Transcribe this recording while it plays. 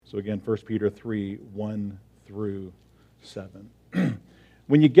So again, 1 Peter 3, 1 through 7.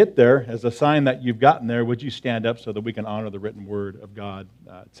 When you get there, as a sign that you've gotten there, would you stand up so that we can honor the written word of God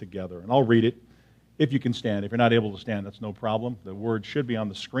together? And I'll read it if you can stand. If you're not able to stand, that's no problem. The word should be on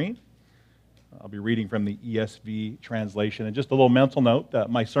the screen. I'll be reading from the ESV translation. And just a little mental note,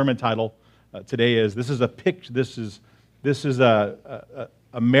 my sermon title today is, this is a picture, this is a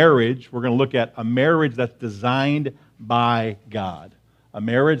marriage. We're going to look at a marriage that's designed by God. A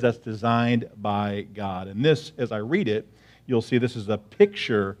marriage that's designed by God. And this, as I read it, you'll see this is a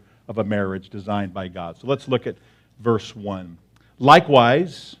picture of a marriage designed by God. So let's look at verse 1.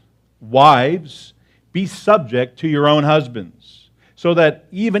 Likewise, wives, be subject to your own husbands, so that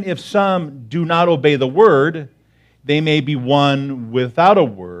even if some do not obey the word, they may be won without a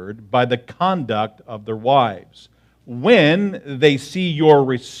word by the conduct of their wives, when they see your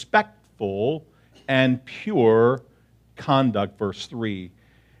respectful and pure conduct. Verse 3.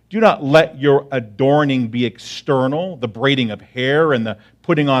 Do not let your adorning be external, the braiding of hair and the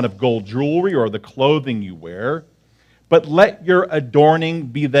putting on of gold jewelry or the clothing you wear, but let your adorning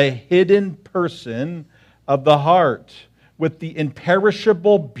be the hidden person of the heart, with the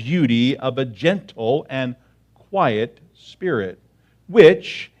imperishable beauty of a gentle and quiet spirit,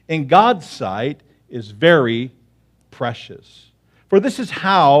 which in God's sight is very precious. For this is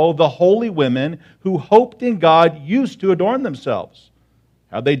how the holy women who hoped in God used to adorn themselves.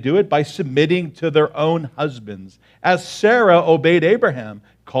 How'd they do it? By submitting to their own husbands, as Sarah obeyed Abraham,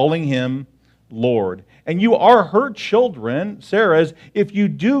 calling him Lord. And you are her children, Sarah's, if you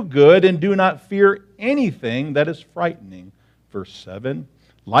do good and do not fear anything that is frightening. Verse 7.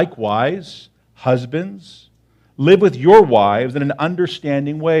 Likewise, husbands, live with your wives in an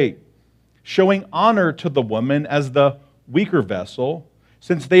understanding way, showing honor to the woman as the weaker vessel,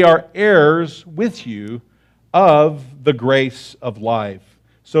 since they are heirs with you of the grace of life,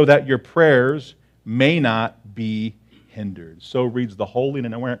 so that your prayers may not be hindered. So reads the holy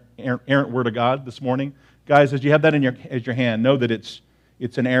and inerrant word of God this morning. Guys, as you have that in your hand, know that it's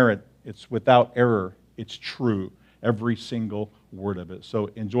inerrant, it's without error, it's true, every single word of it. So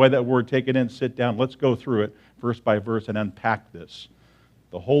enjoy that word, take it in, sit down. Let's go through it verse by verse and unpack this.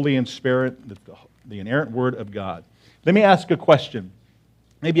 The holy and spirit, the inerrant word of God. Let me ask a question,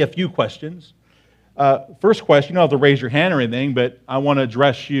 maybe a few questions. First question, you don't have to raise your hand or anything, but I want to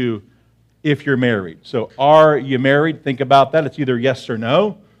address you if you're married. So are you married? Think about that. It's either yes or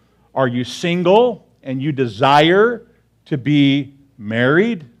no. Are you single and you desire to be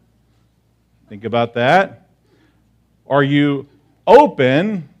married? Think about that. Are you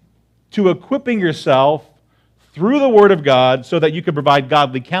open to equipping yourself through the Word of God so that you can provide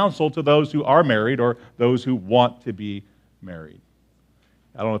godly counsel to those who are married or those who want to be married?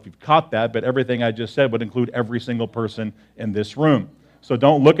 I don't know if you've caught that, but everything I just said would include every single person in this room. So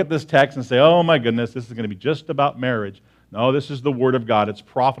don't look at this text and say, oh my goodness, this is going to be just about marriage. No, this is the Word of God. It's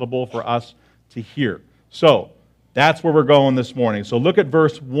profitable for us to hear. So that's where we're going this morning. So look at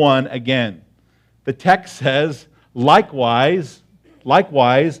verse 1 again. The text says, likewise,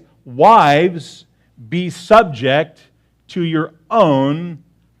 wives, be subject to your own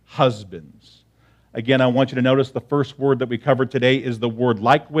husbands. Again, I want you to notice the first word that we covered today is the word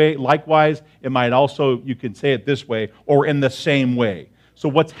likewise. It might also, you can say it this way, or in the same way. So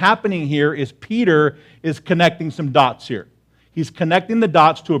what's happening here is Peter is connecting some dots here. He's connecting the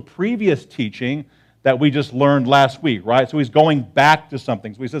dots to a previous teaching that we just learned last week, right? So he's going back to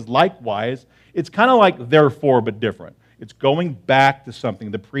something. So he says, likewise, it's kind of like therefore, but different. It's going back to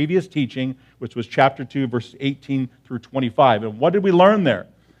something. The previous teaching, which was chapter 2, verses 18 through 25. And what did we learn there?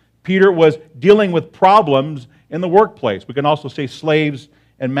 Peter was dealing with problems in the workplace. We can also say slaves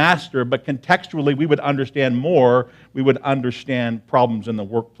and master, but contextually we would understand more. We would understand problems in the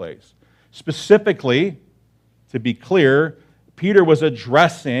workplace. Specifically, to be clear, Peter was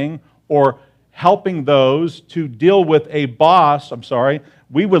addressing or helping those to deal with a boss.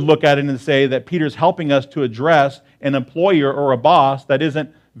 We would look at it and say that Peter's helping us to address an employer or a boss that isn't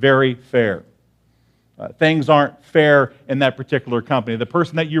very fair. Things aren't fair in that particular company. The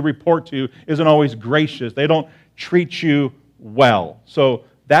person that you report to isn't always gracious. They don't treat you well. So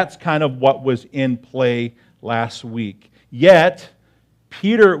that's kind of what was in play last week. Yet,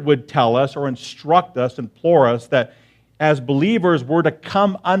 Peter would tell us or instruct us, implore us that as believers we're to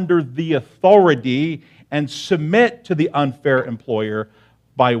come under the authority and submit to the unfair employer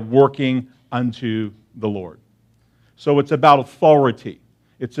by working unto the Lord. So it's about authority.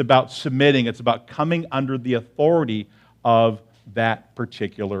 It's about submitting. It's about coming under the authority of that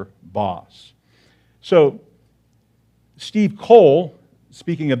particular boss. So Steve Cole,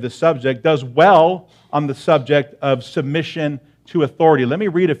 speaking of this subject, does well on the subject of submission to authority, let me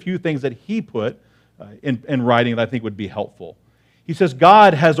read a few things that he put in writing that I think would be helpful. He says,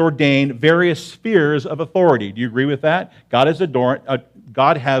 God has ordained various spheres of authority. Do you agree with that? God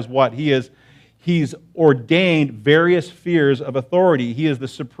has what? He's ordained various spheres of authority. He is the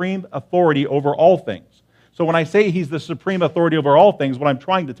supreme authority over all things. So when I say He's the supreme authority over all things, what I'm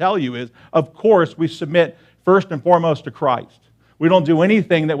trying to tell you is, of course, we submit first and foremost to Christ. We don't do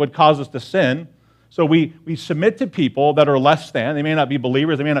anything that would cause us to sin. So we submit to people that are less than. They may not be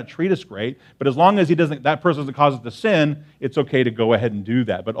believers. They may not treat us great. But as long as that person doesn't cause us to sin, it's okay to go ahead and do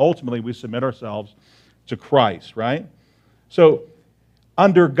that. But ultimately, we submit ourselves to Christ, right? So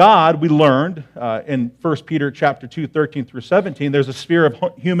under God, we learned in 1 Peter chapter 2, 13 through 17, there's a sphere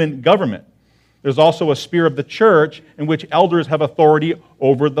of human government. There's also a sphere of the church in which elders have authority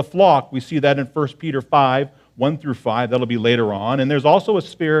over the flock. We see that in 1 Peter 5, 1 through 5. That'll be later on. And there's also a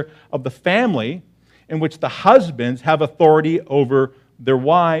sphere of the family in which the husbands have authority over their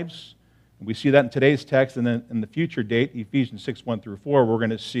wives. We see that in today's text, and then in the future date, Ephesians 6, 1 through 4, we're going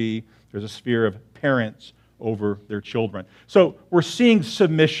to see there's a sphere of parents over their children. So we're seeing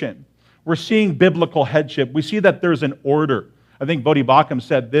submission. We're seeing biblical headship. We see that there's an order. I think Bodhi Bakum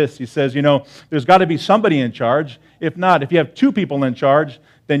said this. He says, there's got to be somebody in charge. If not, if you have two people in charge,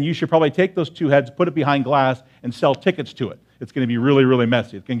 then you should probably take those two heads, put it behind glass, and sell tickets to it. It's going to be really, really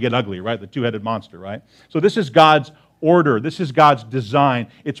messy. It can get ugly, right? The two-headed monster, right? So this is God's order. This is God's design.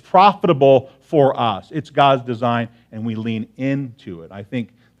 It's profitable for us. It's God's design, and we lean into it. I think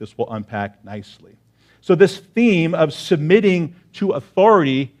this will unpack nicely. So this theme of submitting to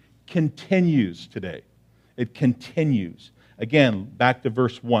authority continues today. It continues. Again, back to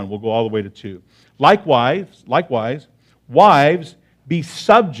verse 1. We'll go all the way to 2. Likewise, wives, be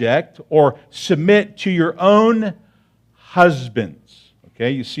subject or submit to your own husbands.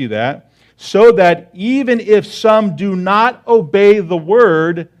 Okay, you see that? So that even if some do not obey the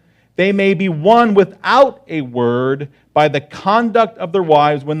word, they may be won without a word by the conduct of their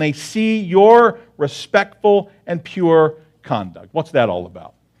wives when they see your respectful and pure conduct. What's that all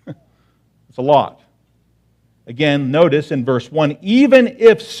about? It's a lot. Again, notice in verse 1, even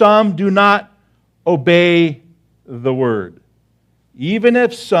if some do not obey the word. Even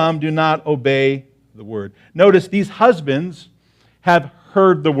if some do not obey the word. Notice these husbands have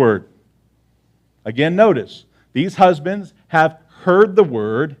heard the word. Again, notice, these husbands have heard the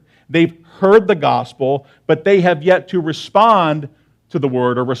word. They've heard the gospel, but they have yet to respond to the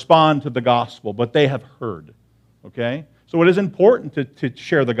word or respond to the gospel, but they have heard. Okay? So it is important to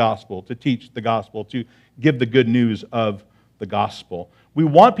share the gospel, to teach the gospel, to give the good news of the gospel. We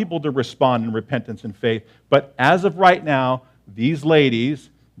want people to respond in repentance and faith, but as of right now, these ladies,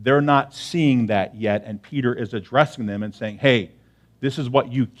 they're not seeing that yet, and Peter is addressing them and saying, hey, this is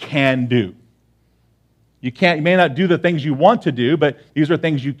what you can do. You may not do the things you want to do, but these are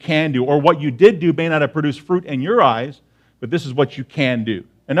things you can do. Or what you did do may not have produced fruit in your eyes, but this is what you can do.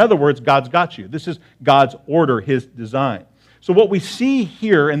 In other words, God's got you. This is God's order, His design. So what we see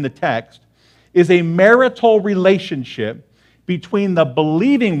here in the text is a marital relationship between the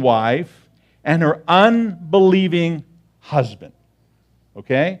believing wife and her unbelieving husband.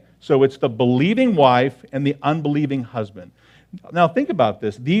 Okay? So it's the believing wife and the unbelieving husband. Now think about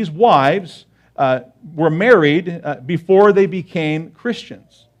this. These wives were married before they became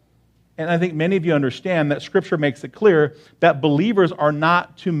Christians. And I think many of you understand that Scripture makes it clear that believers are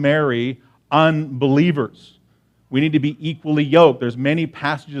not to marry unbelievers. We need to be equally yoked. There's many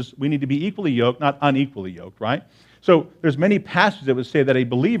passages, we need to be equally yoked, not unequally yoked, right? So there's many passages that would say that a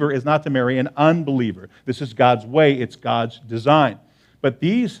believer is not to marry an unbeliever. This is God's way, it's God's design. But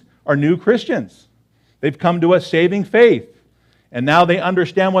these are new Christians. They've come to a saving faith. And now they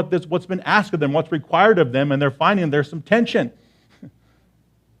understand what's been asked of them, what's required of them, and they're finding there's some tension.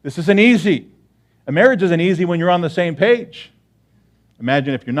 This isn't easy. A marriage isn't easy when you're on the same page.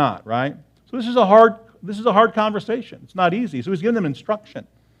 Imagine if you're not, right? So this is a hard conversation. It's not easy. So he's giving them instruction.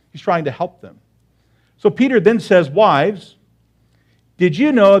 He's trying to help them. So Peter then says, wives, did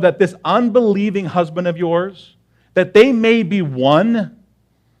you know that this unbelieving husband of yours, that they may be won,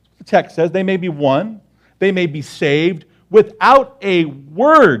 the text says they may be won, they may be saved without a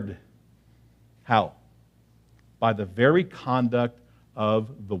word. How? By the very conduct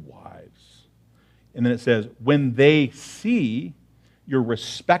of the wives. And then it says, when they see your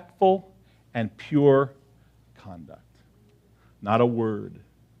respectful and pure conduct. Not a word.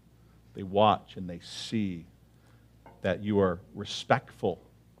 They watch and they see that you are respectful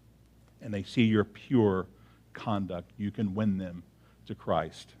and they see your pure conduct. You can win them to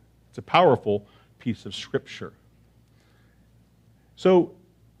Christ. It's a powerful piece of Scripture. So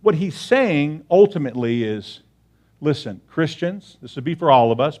what he's saying ultimately is, listen, Christians, this would be for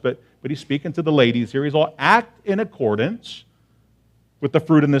all of us, but he's speaking to the ladies here. He's all, act in accordance with the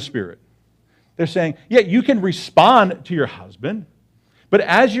fruit in the Spirit. They're saying, yeah, you can respond to your husband, but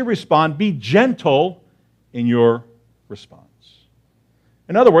as you respond, be gentle in your response.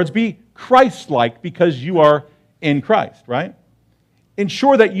 In other words, be Christ-like because you are in Christ, right?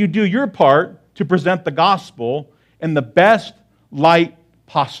 Ensure that you do your part to present the gospel in the best light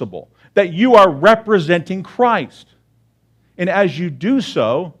possible, that you are representing Christ. And as you do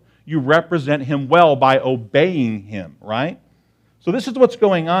so, you represent Him well by obeying Him, right? So this is what's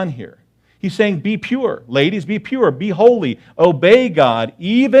going on here. He's saying, be pure. Ladies, be pure. Be holy. Obey God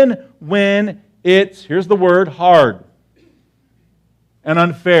even when it's, here's the word, hard and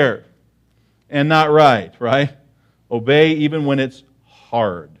unfair and not right? Obey even when it's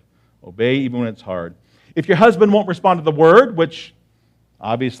hard. Obey even when it's hard. If your husband won't respond to the word, which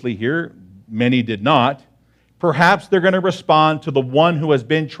obviously here many did not, perhaps they're going to respond to the one who has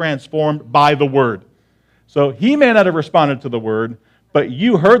been transformed by the word. So he may not have responded to the word, but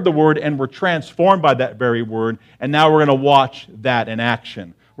you heard the word and were transformed by that very word, and now we're going to watch that in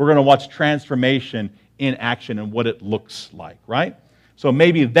action. We're going to watch transformation in action and what it looks like, right? So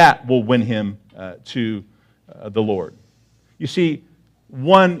maybe that will win him to the Lord. You see,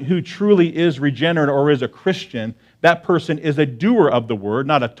 one who truly is regenerate or is a Christian, that person is a doer of the word,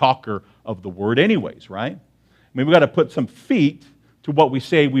 not a talker of the word anyways, right? I mean, we've got to put some feet to what we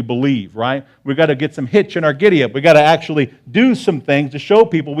say we believe, right? We've got to get some hitch in our giddy-up. We've got to actually do some things to show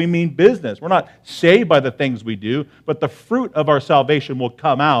people we mean business. We're not saved by the things we do, but the fruit of our salvation will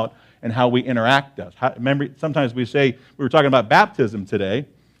come out in how we interact with us. Remember, sometimes we say, we were talking about baptism today,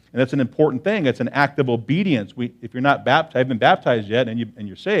 and that's an important thing. It's an act of obedience. If you're not baptized, haven't been baptized yet, and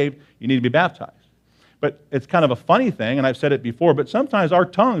you're saved, you need to be baptized. But it's kind of a funny thing, and I've said it before, but sometimes our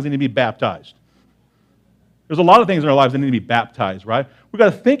tongues need to be baptized. There's a lot of things in our lives that need to be baptized, right? We've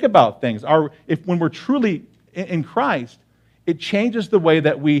got to think about things. When we're truly in Christ, it changes the way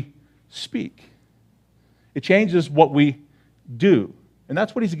that we speak. It changes what we do. And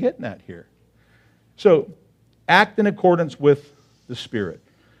that's what he's getting at here. So, act in accordance with the Spirit.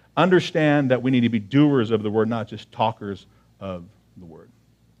 Understand that we need to be doers of the word, not just talkers of the word.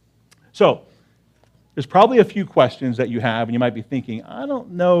 So, there's probably a few questions that you have, and you might be thinking, I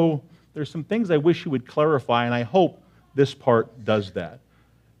don't know. There's some things I wish you would clarify, and I hope this part does that.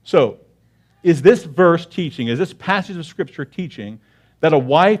 So, is this verse teaching, is this passage of Scripture teaching that a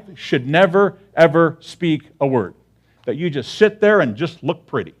wife should never, ever speak a word? That you just sit there and just look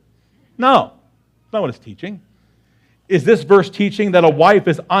pretty? No, that's not what it's teaching. Is this verse teaching that a wife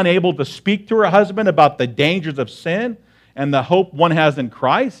is unable to speak to her husband about the dangers of sin and the hope one has in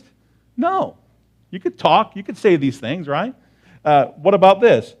Christ? No. You could talk, you could say these things, right? What about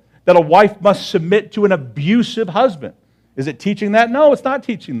this? That a wife must submit to an abusive husband. Is it teaching that? No, it's not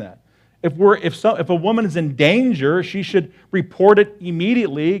teaching that. If a woman is in danger, she should report it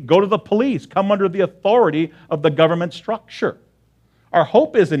immediately, go to the police, come under the authority of the government structure. Our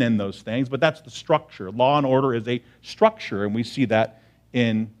hope isn't in those things, but that's the structure. Law and order is a structure, and we see that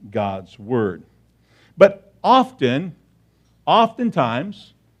in God's Word. But oftentimes,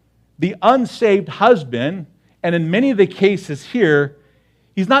 the unsaved husband, and in many of the cases here,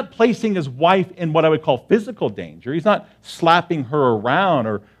 he's not placing his wife in what I would call physical danger. He's not slapping her around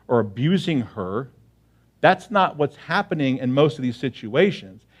or abusing her. That's not what's happening in most of these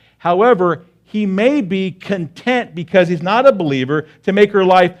situations. However, he may be content because he's not a believer to make her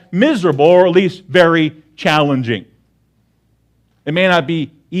life miserable or at least very challenging. It may not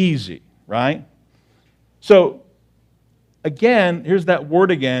be easy, right? So, again, here's that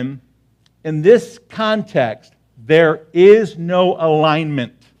word again. In this context, there is no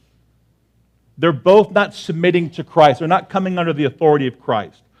alignment. They're both not submitting to Christ. They're not coming under the authority of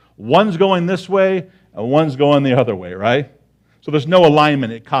Christ. One's going this way, and one's going the other way, right? So there's no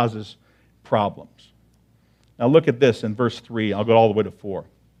alignment. It causes problems. Now look at this in verse 3. I'll go all the way to 4.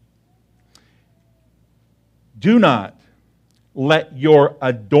 Do not let your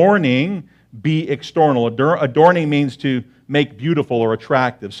adorning be external. Adorning means to make beautiful or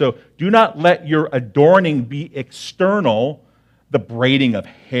attractive. So do not let your adorning be external, the braiding of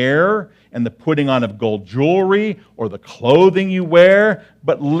hair and the putting on of gold jewelry or the clothing you wear,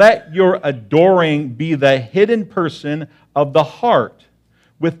 but let your adoring be the hidden person of the heart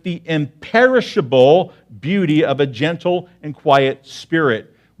with the imperishable beauty of a gentle and quiet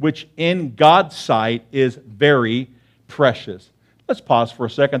spirit, which in God's sight is very precious. Let's pause for a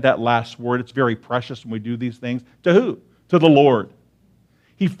second. That last word, it's very precious when we do these things. To who? To the Lord.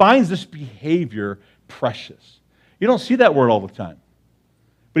 He finds this behavior precious. You don't see that word all the time.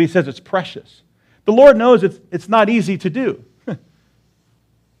 But he says it's precious. The Lord knows it's not easy to do.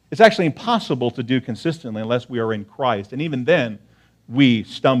 It's actually impossible to do consistently unless we are in Christ. And even then, we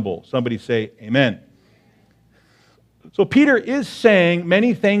stumble. Somebody say amen. So Peter is saying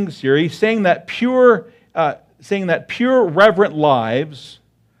many things here. He's saying that pure, reverent lives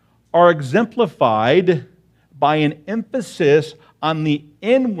are exemplified by an emphasis on the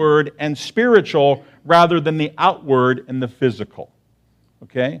inward and spiritual rather than the outward and the physical.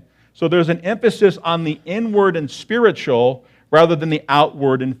 Okay? So there's an emphasis on the inward and spiritual rather than the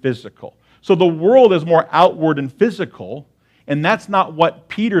outward and physical. So the world is more outward and physical, and that's not what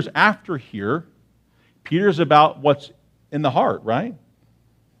Peter's after here. Peter's about what's in the heart, right?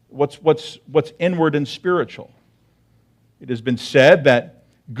 What's inward and spiritual. It has been said that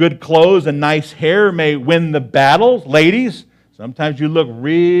good clothes and nice hair may win the battles. Ladies, sometimes you look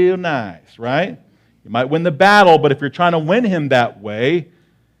real nice, right? You might win the battle, but if you're trying to win him that way,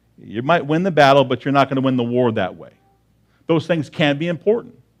 you might win the battle, but you're not going to win the war that way. Those things can be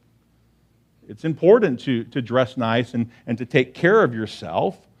important. It's important to dress nice and to take care of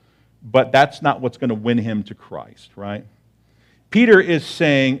yourself, but that's not what's going to win him to Christ, right? Peter is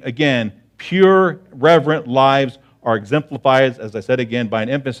saying, again, pure, reverent lives are exemplified, as I said again, by an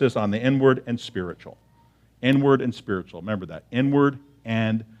emphasis on the inward and spiritual. Inward and spiritual. Remember that. Inward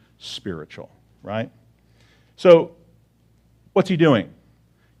and spiritual, right? So, what's he doing?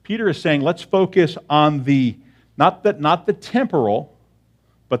 Peter is saying, let's focus on the not the temporal,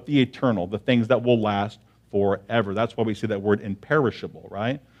 but the eternal, the things that will last forever. That's why we see that word imperishable,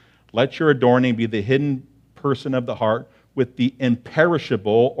 right? Let your adorning be the hidden person of the heart with the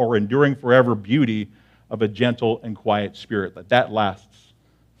imperishable or enduring forever beauty of a gentle and quiet spirit. That lasts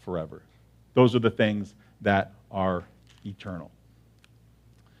forever. Those are the things that are eternal.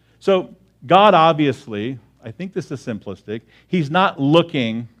 So God obviously, I think this is simplistic, He's not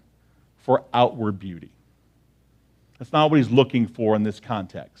looking for outward beauty. That's not what He's looking for in this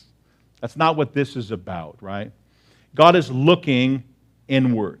context. That's not what this is about, right? God is looking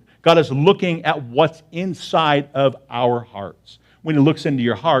inward. God is looking at what's inside of our hearts. When He looks into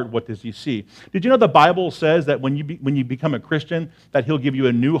your heart, what does He see? Did you know the Bible says that when you become a Christian, that He'll give you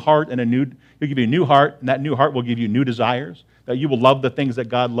a new heart and He'll give you a new heart, and that new heart will give you new desires? That you will love the things that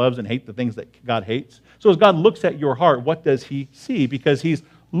God loves and hate the things that God hates? So as God looks at your heart, what does He see? Because He's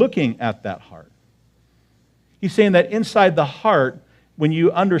looking at that heart. He's saying that inside the heart, when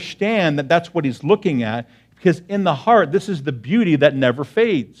you understand that that's what He's looking at, because in the heart, this is the beauty that never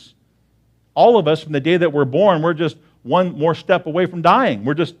fades. All of us, from the day that we're born, we're just one more step away from dying.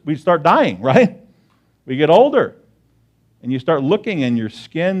 We start dying, right? We get older. And you start looking and your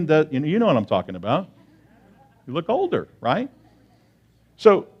skin, you know what I'm talking about. You look older, right?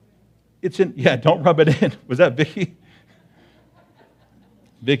 So, don't rub it in. Was that Vicky?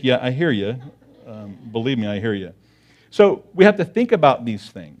 Vicky, I hear you. Believe me, I hear you. So we have to think about these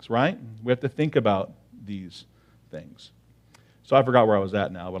things, right? We have to think about these things. So I forgot where I was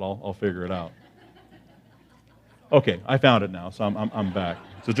at now, but I'll figure it out. Okay, I found it now, so I'm back.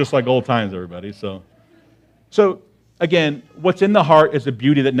 So just like old times, everybody. So again, what's in the heart is a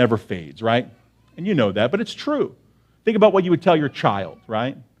beauty that never fades, right? And you know that, but it's true. Think about what you would tell your child,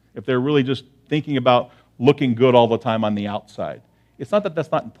 right? If they're really just thinking about looking good all the time on the outside. It's not that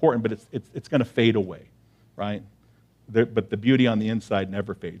that's not important, but it's going to fade away, right? But the beauty on the inside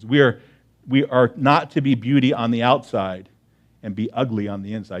never fades. We are not to be beauty on the outside and be ugly on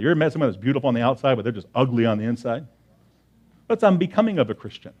the inside. You ever met someone that's beautiful on the outside, but they're just ugly on the inside? That's unbecoming of a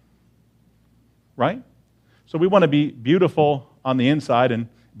Christian, right? So we want to be beautiful on the inside and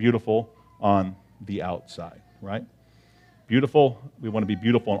beautiful on the outside, right? Beautiful, we want to be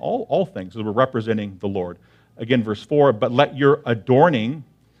beautiful in all things, so we're representing the Lord. Again, verse 4, but let your adorning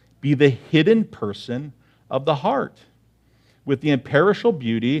be the hidden person of the heart, with the imperishable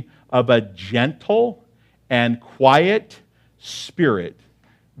beauty of a gentle and quiet spirit,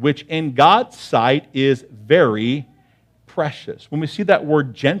 which in God's sight is very precious. When we see that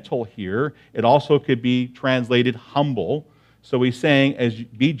word gentle here, it also could be translated humble. So he's saying,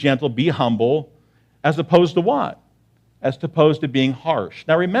 be gentle, be humble, as opposed to what? As opposed to being harsh.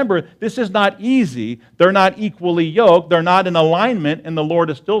 Now remember, this is not easy. They're not equally yoked. They're not in alignment, and the Lord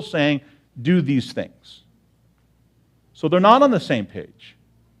is still saying, do these things. So they're not on the same page.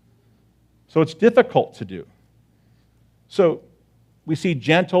 So it's difficult to do. So we see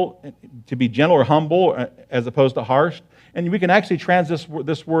gentle, to be gentle or humble as opposed to harsh. And we can actually translate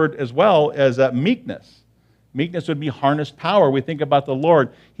this word as well as meekness. Meekness would be harnessed power. We think about the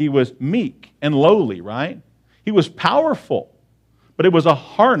Lord. He was meek and lowly, right? He was powerful, but it was a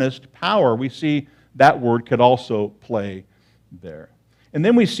harnessed power. We see that word could also play there. And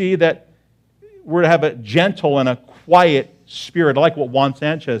then we see that we're to have a gentle and a quiet spirit. I like what Juan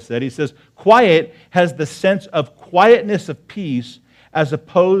Sanchez said. He says, quiet has the sense of quietness of peace as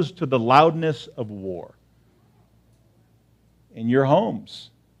opposed to the loudness of war. In your homes,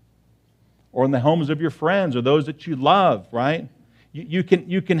 or in the homes of your friends, or those that you love, right? You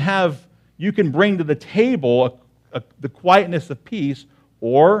can bring to the table the quietness of peace,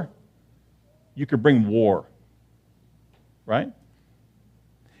 or you could bring war, right?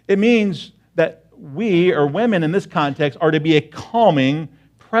 It means that we, or women in this context, are to be a calming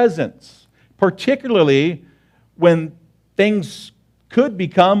presence, particularly when things could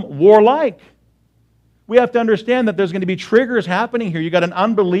become warlike. We have to understand that there's going to be triggers happening here. You've got an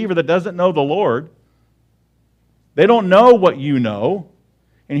unbeliever that doesn't know the Lord. They don't know what you know.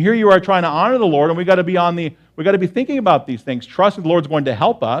 And here you are trying to honor the Lord, and we've got to be thinking about these things, trusting the Lord's going to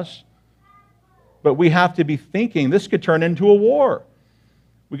help us. But we have to be thinking this could turn into a war.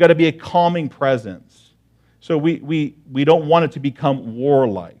 We've got to be a calming presence. So we don't want it to become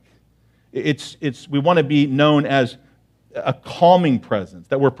warlike. We want to be known as a calming presence,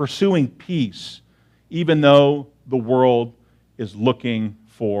 that we're pursuing peace, even though the world is looking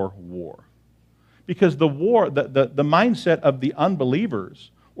for war. Because the mindset of the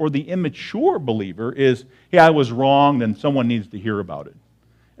unbelievers or the immature believer is, hey, I was wronged and someone needs to hear about it.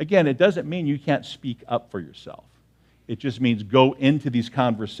 Again, it doesn't mean you can't speak up for yourself. It just means go into these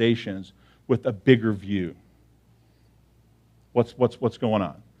conversations with a bigger view. What's going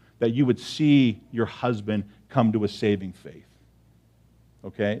on? That you would see your husband come to a saving faith.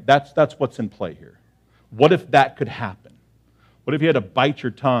 Okay? That's what's in play here. What if that could happen? What if you had to bite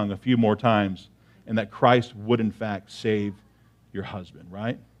your tongue a few more times and that Christ would in fact save your husband,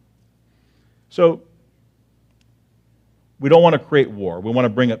 right? So, we don't want to create war. We want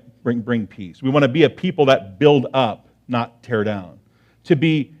to bring peace. We want to be a people that build up, not tear down. To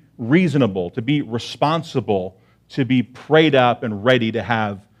be reasonable, to be responsible, to be prayed up and ready to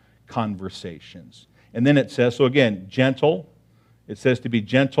have conversations. And then it says, so again, gentle. It says to be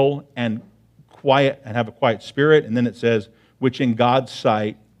gentle and quiet and have a quiet spirit. And then it says, which in God's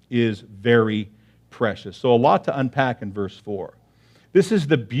sight is very precious. So a lot to unpack in verse 4. This is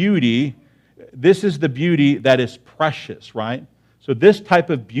the beauty that is precious, right? So this type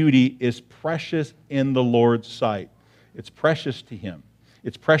of beauty is precious in the Lord's sight. It's precious to Him.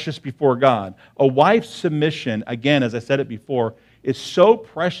 It's precious before God. A wife's submission, again, as I said it before, is so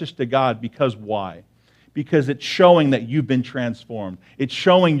precious to God because why? Because it's showing that you've been transformed. It's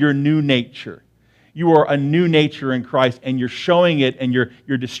showing your new nature. You are a new nature in Christ, and you're showing it, and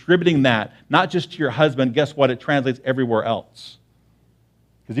you're distributing that, not just to your husband. Guess what? It translates everywhere else.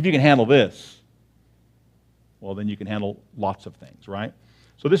 Because if you can handle this, well, then you can handle lots of things, right?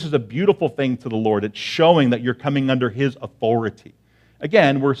 So this is a beautiful thing to the Lord. It's showing that you're coming under His authority.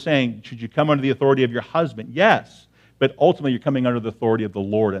 Again, we're saying, should you come under the authority of your husband? Yes. But ultimately, you're coming under the authority of the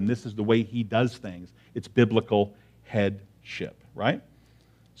Lord, and this is the way He does things. It's biblical headship, right?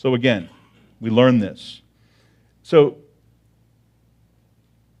 So again, we learn this. So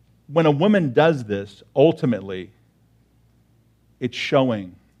when a woman does this, ultimately, it's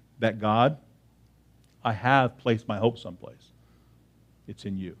showing that God, I have placed my hope someplace. It's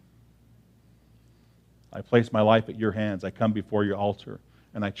in you. I place my life at your hands. I come before your altar,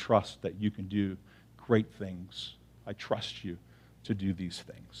 and I trust that you can do great things. I trust you to do these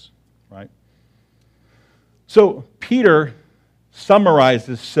things, right? So Peter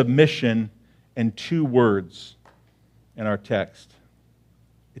summarizes submission in 2 words in our text.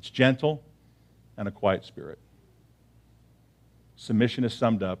 It's gentle and a quiet spirit. Submission is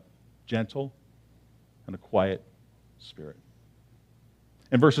summed up, gentle and a quiet spirit.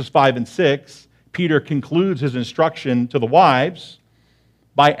 In verses 5 and 6, Peter concludes his instruction to the wives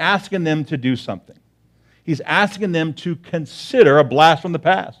by asking them to do something. He's asking them to consider a blast from the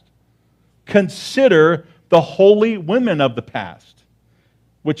past. Consider the holy women of the past,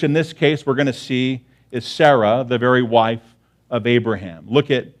 which in this case we're going to see is Sarah, the very wife of Abraham.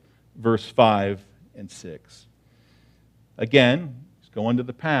 Look at verse 5 and 6. Again, he's going to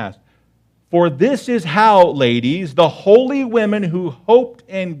the past. For this is how, ladies, the holy women who hoped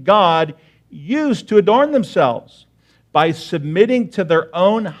in God used to adorn themselves, by submitting to their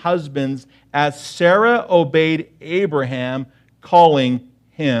own husbands, as Sarah obeyed Abraham, calling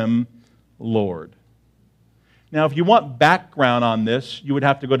him Lord. Now, if you want background on this, you would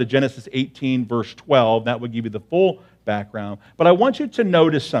have to go to Genesis 18, verse 12. That would give you the full background. But I want you to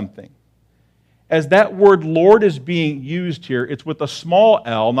notice something. As that word Lord is being used here, it's with a small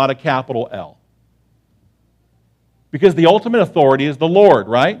L, not a capital L. Because the ultimate authority is the Lord,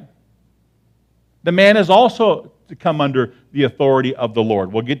 right? The man is also to come under the authority of the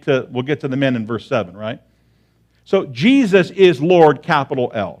Lord. We'll get to the men in verse 7, right? So Jesus is Lord,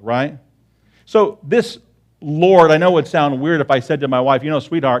 capital L, right? So this Lord, I know it would sound weird if I said to my wife,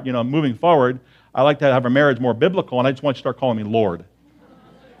 sweetheart, moving forward, I like to have our marriage more biblical, and I just want you to start calling me Lord.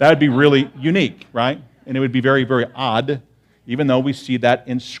 That would be really unique, right? And it would be very, very odd, even though we see that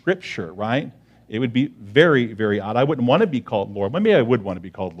in Scripture, right? It would be very, very odd. I wouldn't want to be called Lord. Maybe I would want to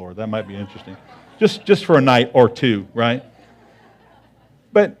be called Lord. That might be interesting. Just for a night or two, right?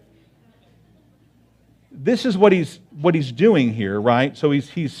 But this is what he's doing here, right? So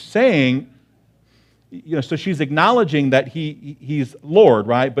he's saying, so she's acknowledging that he's Lord,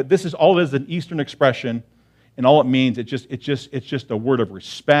 right? But this is all it is an Eastern expression, and all it means it's just a word of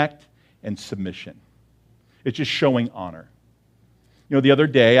respect and submission. It's just showing honor. The other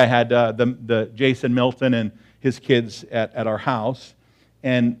day I had the Jason Milton and his kids at our house,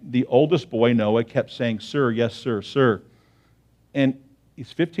 and the oldest boy, Noah, kept saying, "Sir, yes, sir, sir." And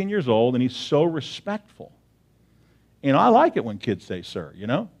he's 15 years old, and he's so respectful. I like it when kids say sir,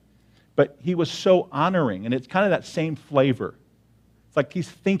 But he was so honoring, and it's kind of that same flavor. It's like he's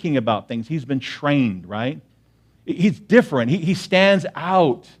thinking about things. He's been trained, right? He's different. He stands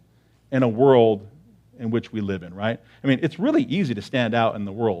out in a world in which we live in, right? I mean, it's really easy to stand out in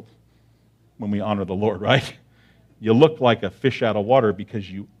the world when we honor the Lord, right? You look like a fish out of water because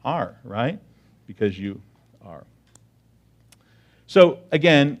you are, right? Because you are. So,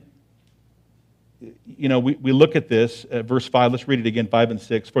 again, we look at this, verse 5. Let's read it again, 5 and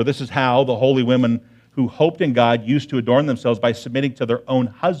 6. "For this is how the holy women who hoped in God used to adorn themselves by submitting to their own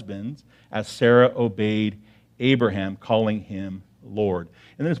husbands, as Sarah obeyed Abraham, calling him Lord."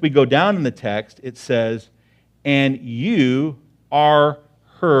 And then as we go down in the text, it says, "And you are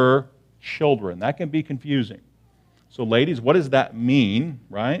her children." That can be confusing. So ladies, what does that mean,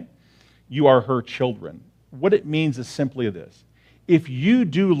 right? You are her children. What it means is simply this. If you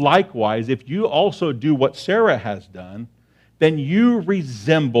do likewise, if you also do what Sarah has done, then you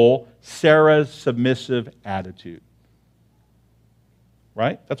resemble Sarah's submissive attitude.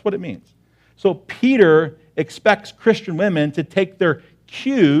 Right? That's what it means. So Peter expects Christian women to take their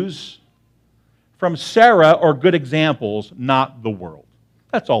cues from Sarah or good examples, not the world.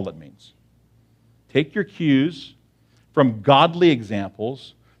 That's all it means. Take your cues from godly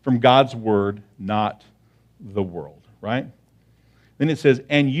examples, from God's word, not the world, right? Then it says,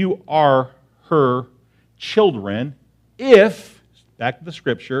 "And you are her children if," back to the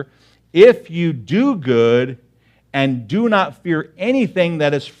scripture, "if you do good and do not fear anything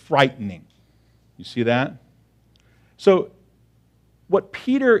that is frightening." You see that? So what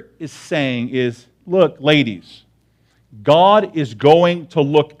Peter is saying is, look, ladies, God is going to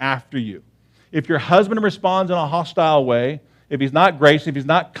look after you. If your husband responds in a hostile way, if he's not gracious, if he's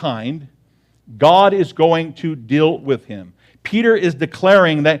not kind, God is going to deal with him. Peter is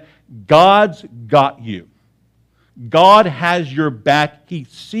declaring that God's got you. God has your back. He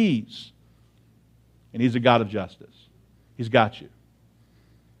sees. And He's a God of justice. He's got you.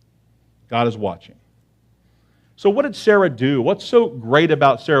 God is watching. So what did Sarah do? What's so great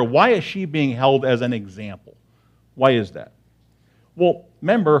about Sarah? Why is she being held as an example? Why is that? Well,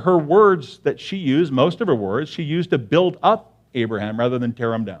 remember, her words that she used, most of her words, she used to build up Abraham rather than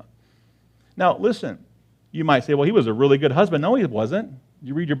tear him down. Now, listen, you might say, well, he was a really good husband. No, he wasn't. Did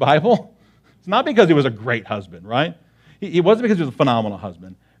you read your Bible? It's not because he was a great husband, right? It wasn't because he was a phenomenal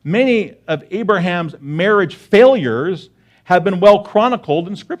husband. Many of Abraham's marriage failures have been well chronicled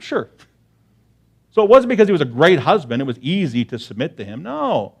in Scripture. So it wasn't because he was a great husband, it was easy to submit to him.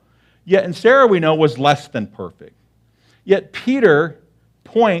 No. Yet, and Sarah, we know, was less than perfect. Yet Peter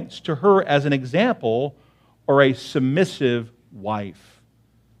points to her as an example or a submissive wife.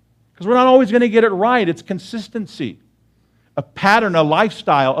 Because we're not always going to get it right. It's consistency. A pattern, a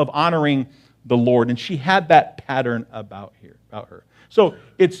lifestyle of honoring the Lord. And she had that pattern about her. So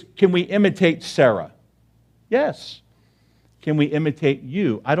can we imitate Sarah? Yes. Can we imitate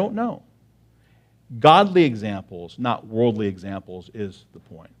you? I don't know. Godly examples, not worldly examples, is the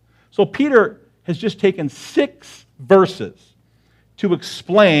point. So Peter has just taken 6 verses to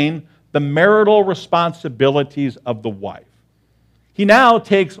explain the marital responsibilities of the wife. He now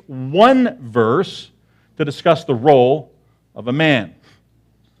takes 1 verse to discuss the role of a man.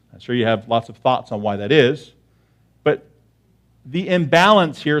 I'm sure you have lots of thoughts on why that is, but the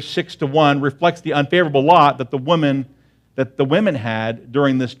imbalance here, 6-1, reflects the unfavorable lot that the women had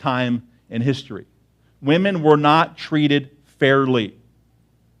during this time in history. Women were not treated fairly.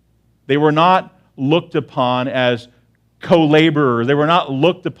 They were not looked upon as co-laborers. They were not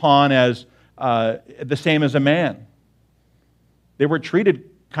looked upon as the same as a man. They were treated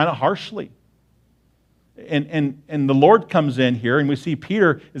kind of harshly. And the Lord comes in here, and we see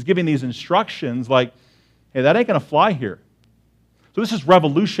Peter is giving these instructions like, hey, that ain't going to fly here. So this is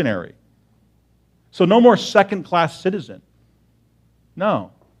revolutionary. So no more second-class citizen.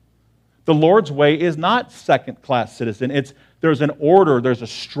 No. The Lord's way is not second-class citizen. There's an order, there's a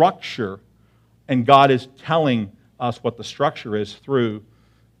structure, and God is telling us what the structure is through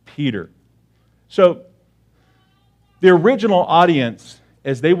Peter. So the original audience,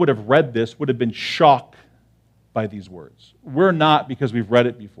 as they would have read this, would have been shocked by these words. We're not, because we've read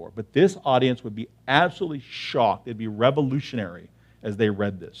it before, but this audience would be absolutely shocked. It'd be revolutionary as they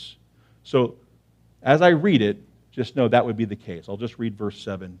read this. So as I read it, just know that would be the case. I'll just read verse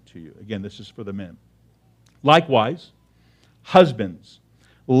 7 to you. Again, this is for the men. Likewise, husbands,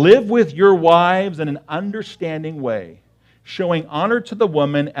 live with your wives in an understanding way, showing honor to the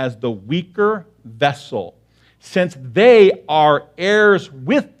woman as the weaker vessel, since they are heirs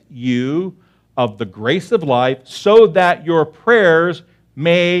with you of the grace of life, so that your prayers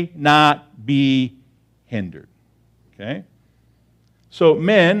may not be hindered. Okay? So,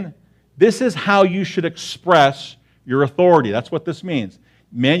 men, this is how you should express your authority. That's what this means.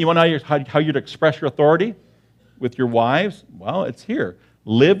 Men, you want to know how you'd express your authority with your wives? Well, it's here.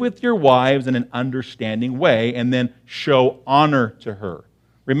 Live with your wives in an understanding way, and then show honor to her.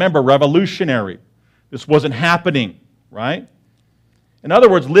 Remember, revolutionary. This wasn't happening, right? In other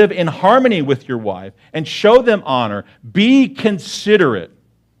words, live in harmony with your wife and show them honor. Be considerate.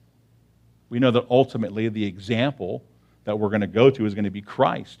 We know that ultimately the example that we're going to go to is going to be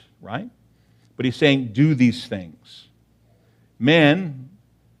Christ, right? But he's saying, do these things. Men,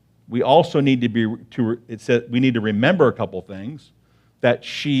 we also need we need to remember a couple things, that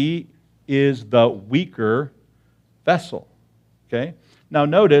she is the weaker vessel. Okay? Now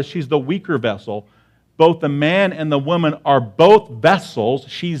notice, she's the weaker vessel. Both the man and the woman are both vessels.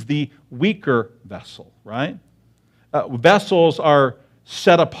 She's the weaker vessel, right? Vessels are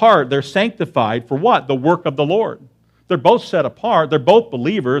set apart. They're sanctified for what? The work of the Lord. They're both set apart. They're both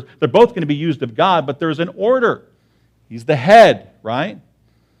believers. They're both going to be used of God, but there's an order. He's the head, right?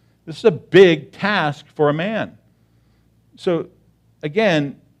 This is a big task for a man. So,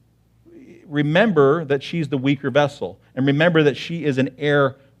 again, remember that she's the weaker vessel. And remember that she is an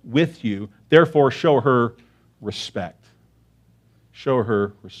heir with you. Therefore, show her respect. Show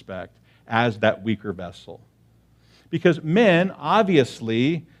her respect as that weaker vessel. Because men,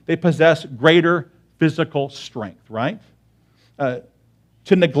 obviously, they possess greater physical strength, right?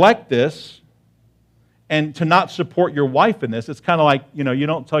 To neglect this and to not support your wife in this, it's kind of like, you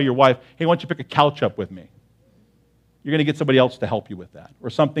don't tell your wife, hey, why don't you pick a couch up with me? You're going to get somebody else to help you with that.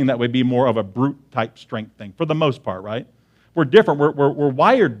 Or something that would be more of a brute type strength thing, for the most part, right? We're different. We're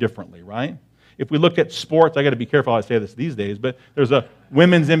wired differently, right? If we look at sports, I got to be careful how I say this these days, but there's a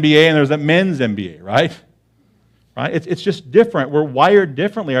women's NBA and there's a men's NBA, right? Right? It's just different. We're wired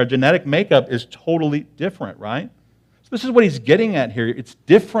differently. Our genetic makeup is totally different, right? So this is what he's getting at here. It's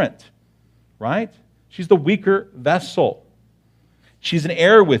different, right? She's the weaker vessel. She's an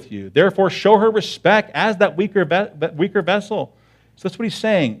heir with you. Therefore, show her respect as that weaker vessel. So that's what he's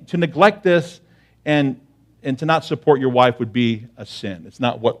saying. To neglect this and to not support your wife would be a sin. It's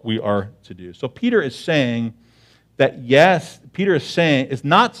not what we are to do. So Peter is saying that, yes, Peter is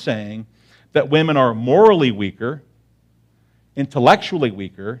not saying that women are morally weaker, intellectually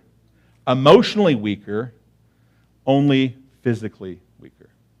weaker, emotionally weaker, only physically weaker.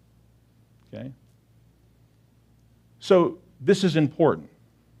 Okay? So this is important.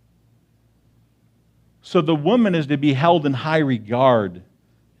 So the woman is to be held in high regard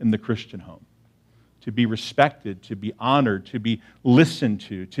in the Christian home, to be respected, to be honored, to be listened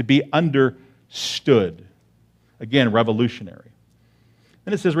to be understood. Again, revolutionary.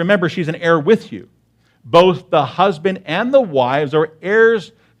 And it says, remember, she's an heir with you. Both the husband and the wives are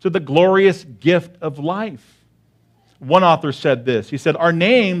heirs to the glorious gift of life. One author said this. He said, our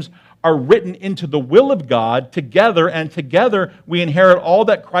names are written into the will of God together, and together we inherit all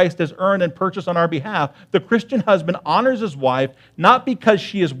that Christ has earned and purchased on our behalf. The Christian husband honors his wife not because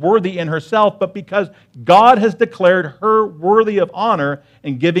she is worthy in herself, but because God has declared her worthy of honor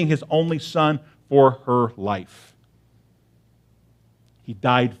in giving his only son for her life. He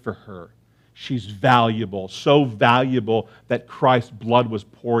died for her. She's valuable, so valuable that Christ's blood was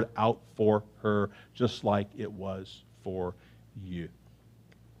poured out for her, just like it was for you.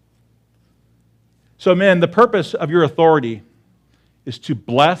 So, men, the purpose of your authority is to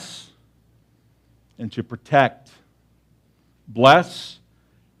bless and to protect. Bless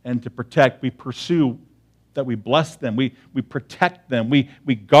and to protect. We pursue that we bless them. We protect them.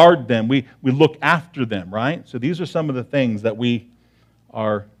 We guard them. We look after them, right? So these are some of the things that we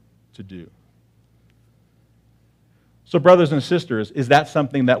are to do. So brothers and sisters, is that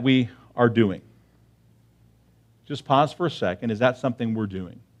something that we are doing? Just pause for a second. Is that something we're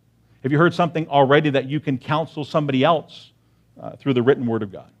doing? Have you heard something already that you can counsel somebody else through the written Word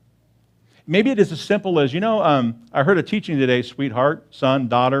of God? Maybe it is as simple as, I heard a teaching today, sweetheart, son,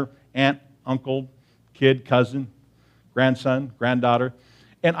 daughter, aunt, uncle, kid, cousin, grandson, granddaughter,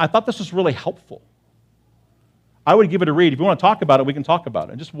 and I thought this was really helpful. I would give it a read. If you want to talk about it, we can talk about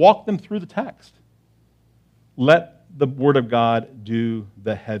it. And just walk them through the text. Let the Word of God do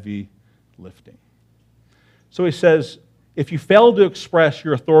the heavy lifting. So he says, if you fail to express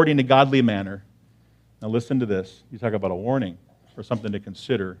your authority in a godly manner, now listen to this. You talk about a warning or something to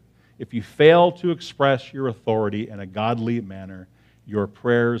consider. If you fail to express your authority in a godly manner, your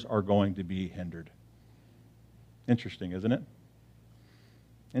prayers are going to be hindered. Interesting, isn't it?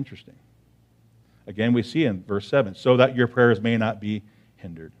 Interesting. Again, we see in verse 7, so that your prayers may not be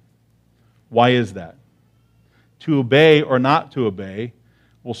hindered. Why is that? To obey or not to obey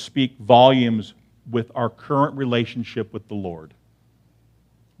will speak volumes with our current relationship with the Lord.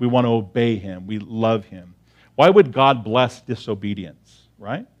 We want to obey Him. We love Him. Why would God bless disobedience,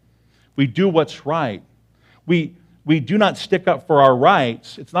 right? We do what's right. We do not stick up for our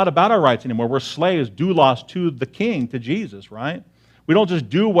rights. It's not about our rights anymore. We're slaves, doulos to the King, to Jesus, right? We don't just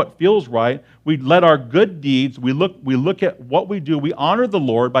do what feels right. We let our good deeds, we look at what we do. We honor the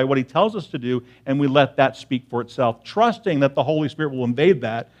Lord by what He tells us to do, and we let that speak for itself, trusting that the Holy Spirit will invade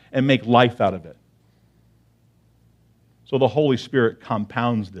that and make life out of it. So the Holy Spirit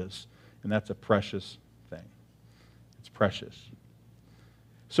compounds this, and that's a precious thing. It's precious.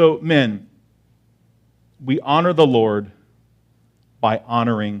 So, men, we honor the Lord by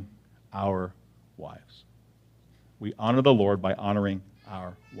honoring our wives. We honor the Lord by honoring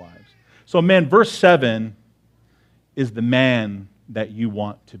our wives. So, men, verse 7 is the man that you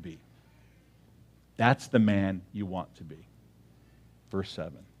want to be. That's the man you want to be. Verse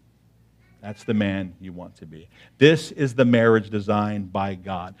 7. That's the man you want to be. This is the marriage designed by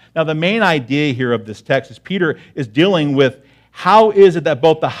God. Now, the main idea here of this text is Peter is dealing with how is it that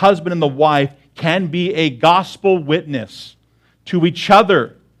both the husband and the wife can be a gospel witness to each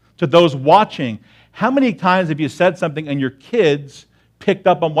other, to those watching. How many times have you said something and your kids picked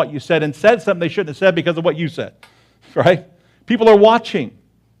up on what you said and said something they shouldn't have said because of what you said, right? People are watching.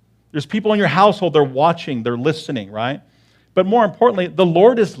 There's people in your household, they're watching, they're listening, right? But more importantly, the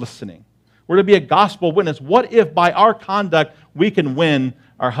Lord is listening. We're to be a gospel witness. What if by our conduct we can win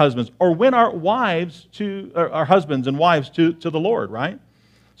our husbands or win our wives our husbands and wives to the Lord, right?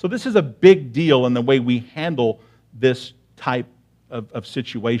 So this is a big deal in the way we handle this type of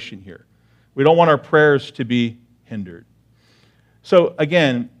situation here. We don't want our prayers to be hindered. So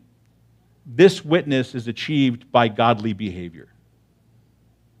again, this witness is achieved by godly behavior.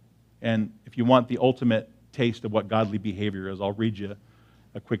 And if you want the ultimate taste of what godly behavior is, I'll read you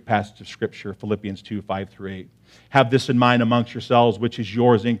a quick passage of Scripture, Philippians 2, 5 through 8. Have this in mind amongst yourselves, which is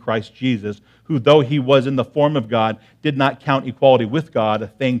yours in Christ Jesus, who, though He was in the form of God, did not count equality with God a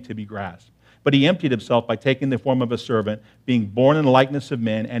thing to be grasped. But He emptied Himself by taking the form of a servant, being born in the likeness of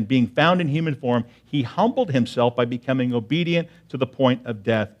men, and being found in human form, He humbled Himself by becoming obedient to the point of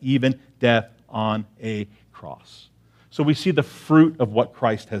death, even death on a cross. So we see the fruit of what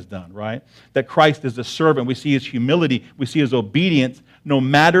Christ has done, right? That Christ is a servant. We see His humility. We see His obedience, no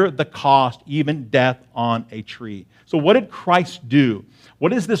matter the cost, even death on a tree. So what did Christ do?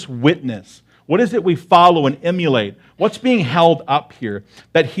 What is this witness? What is it we follow and emulate? What's being held up here?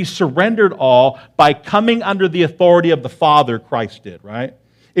 That He surrendered all by coming under the authority of the Father, Christ did, right?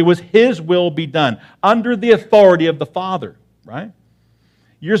 It was His will be done under the authority of the Father, right?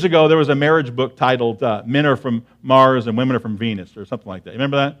 Years ago, there was a marriage book titled Men Are From Mars and Women Are From Venus, or something like that. You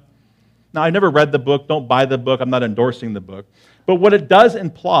remember that? Now, I never read the book. Don't buy the book. I'm not endorsing the book. But what it does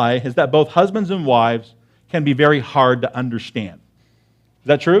imply is that both husbands and wives can be very hard to understand. Is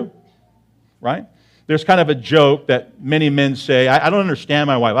that true? Right? There's kind of a joke that many men say, I don't understand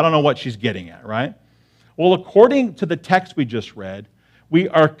my wife. I don't know what she's getting at, right? Well, according to the text we just read, we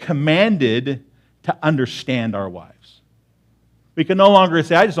are commanded to understand our wives. We can no longer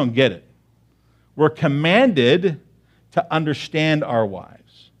say, I just don't get it. We're commanded to understand our wives.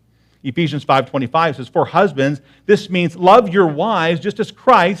 Ephesians 5:25 says, for husbands, this means love your wives just as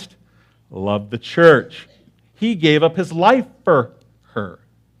Christ loved the church. He gave up His life for her.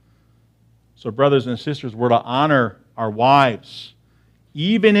 So brothers and sisters, we're to honor our wives.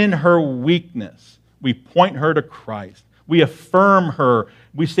 Even in her weakness, we point her to Christ. We affirm her.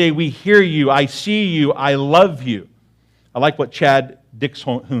 We say, we hear you, I see you, I love you. I like what Chad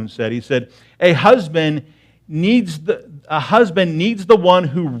Dixhoon said. He said, a husband needs the one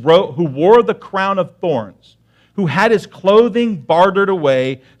who wore the crown of thorns, who had his clothing bartered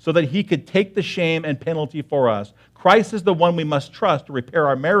away so that he could take the shame and penalty for us. Christ is the one we must trust to repair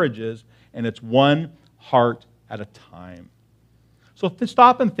our marriages, and it's one heart at a time. So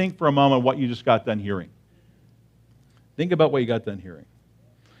stop and think for a moment what you just got done hearing. Think about what you got done hearing.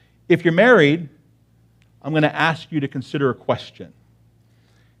 If you're married, I'm going to ask you to consider a question.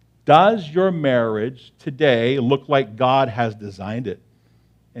 Does your marriage today look like God has designed it?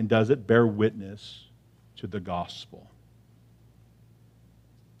 And does it bear witness to the gospel?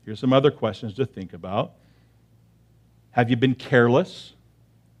 Here's some other questions to think about. Have you been careless?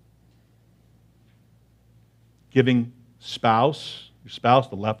 Giving your spouse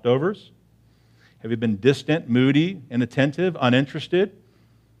the leftovers? Have you been distant, moody, inattentive, uninterested?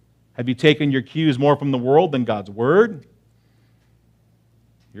 Have you taken your cues more from the world than God's word?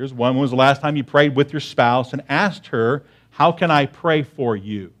 Here's one. When was the last time you prayed with your spouse and asked her, how can I pray for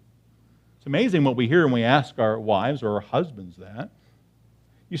you? It's amazing what we hear when we ask our wives or our husbands that.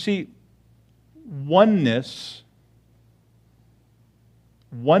 You see, oneness,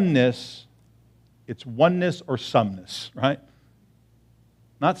 it's oneness or someness, right?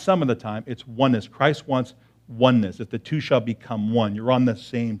 Not some of the time, it's oneness. Christ wants oneness, that the two shall become one. You're on the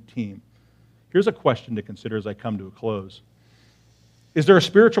same team. Here's a question to consider as I come to a close. Is there a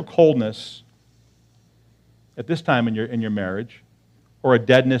spiritual coldness at this time in your marriage, or a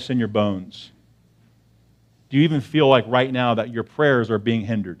deadness in your bones? Do you even feel like right now that your prayers are being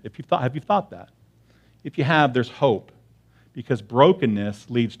hindered? Have you thought that? If you have, there's hope, because brokenness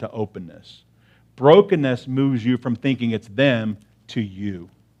leads to openness. Brokenness moves you from thinking it's them to you,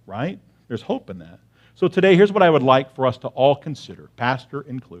 right? There's hope in that. So today, here's what I would like for us to all consider, pastor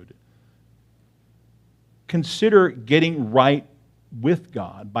included. Consider getting right with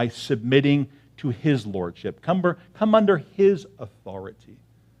God by submitting to His lordship. Come under His authority.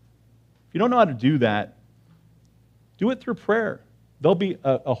 If you don't know how to do that, do it through prayer. There'll be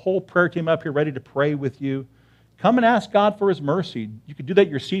a whole prayer team up here ready to pray with you. Come and ask God for His mercy. You can do that at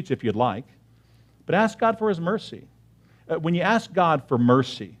your seats if you'd like, but ask God for His mercy. When you ask God for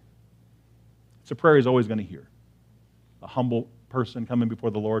mercy, it's a prayer He's always going to hear. A humble person coming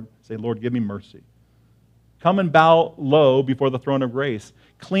before the Lord, say, Lord, give me mercy. Come and bow low before the throne of grace.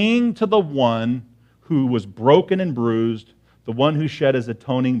 Cling to the one who was broken and bruised, the one who shed His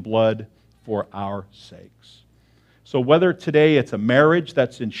atoning blood for our sakes. So whether today it's a marriage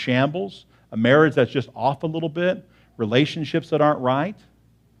that's in shambles, a marriage that's just off a little bit, relationships that aren't right,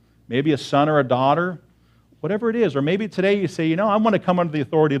 maybe a son or a daughter, whatever it is, or maybe today you say, I want to come under the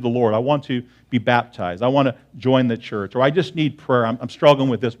authority of the Lord. I want to be baptized. I want to join the church, or I just need prayer. I'm struggling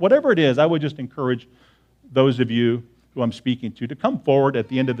with this. Whatever it is, I would just encourage those of you who I'm speaking to come forward at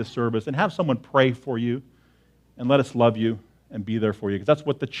the end of the service and have someone pray for you and let us love you and be there for you, because that's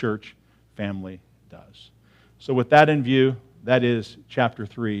what the church family does. So with that in view, that is chapter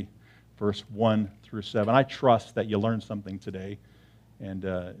 3, verse 1 through 7. I trust that you learned something today, and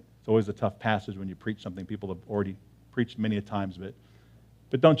it's always a tough passage when you preach something people have already preached many a times,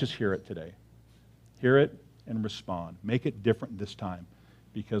 but don't just hear it today. Hear it and respond. Make it different this time,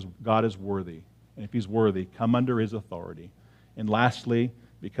 because God is worthy. And if He's worthy, come under His authority. And lastly,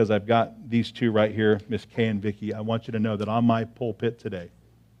 because I've got these two right here, Miss Kay and Vicki, I want you to know that on my pulpit today,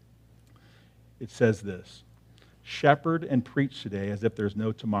 it says this: shepherd and preach today as if there's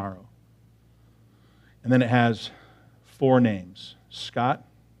no tomorrow. And then it has 4 names: Scott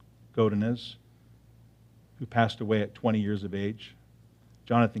Godinez, who passed away at 20 years of age;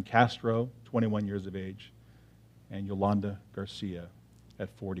 Jonathan Castro, 21 years of age; and Yolanda Garcia at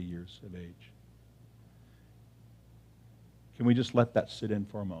 40 years of age. Can we just let that sit in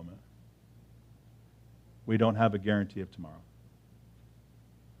for a moment? We don't have a guarantee of tomorrow.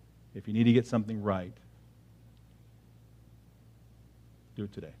 If you need to get something right, do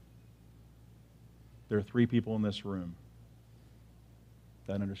it today. There are 3 people in this room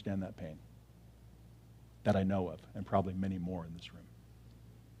that understand that pain, that I know of, and probably many more in this room.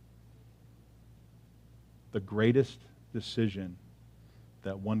 The greatest decision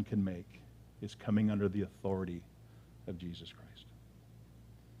that one can make is coming under the authority of Jesus Christ.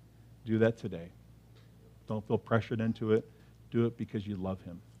 Do that today. Don't feel pressured into it. Do it because you love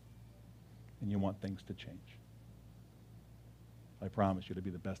Him and you want things to change. I promise you it'll be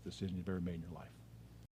the best decision you've ever made in your life.